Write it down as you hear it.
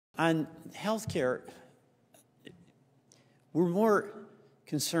On healthcare, we're more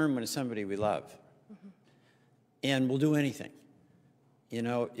concerned when it's somebody we love. And we'll do anything. You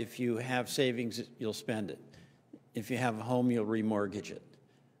know, if you have savings, you'll spend it. If you have a home, you'll remortgage it.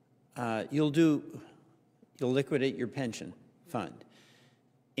 You'll liquidate your pension fund.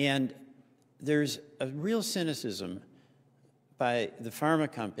 And there's a real cynicism by the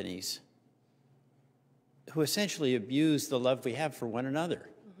pharma companies who essentially abuse the love we have for one another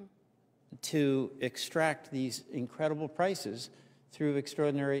to extract these incredible prices through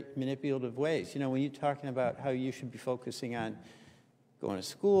extraordinary manipulative ways. You know, when you're talking about how you should be focusing on going to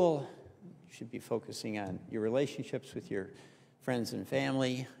school, you should be focusing on your relationships with your friends and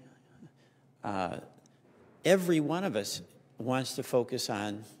family. Every one of us wants to focus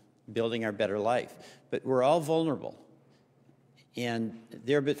on building our better life, but we're all vulnerable. And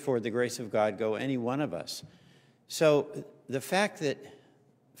there but for the grace of God go any one of us. So the fact that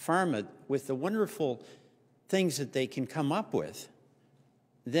pharma, with the wonderful things that they can come up with,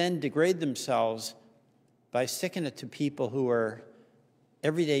 then degrade themselves by sticking it to people who are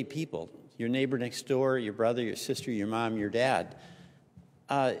everyday people, your neighbor next door, your brother, your sister, your mom, your dad,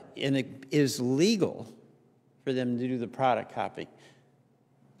 and it is legal for them to do the product copy,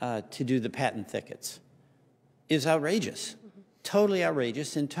 to do the patent thickets, is outrageous. Totally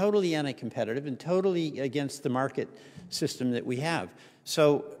outrageous and totally anti-competitive and totally against the market system that we have.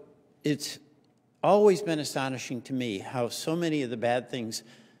 So it's always been astonishing to me how so many of the bad things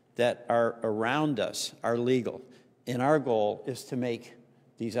that are around us are legal. And our goal is to make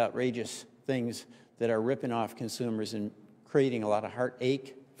these outrageous things that are ripping off consumers and creating a lot of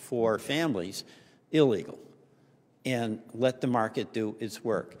heartache for families illegal and let the market do its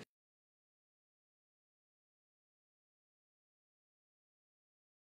work.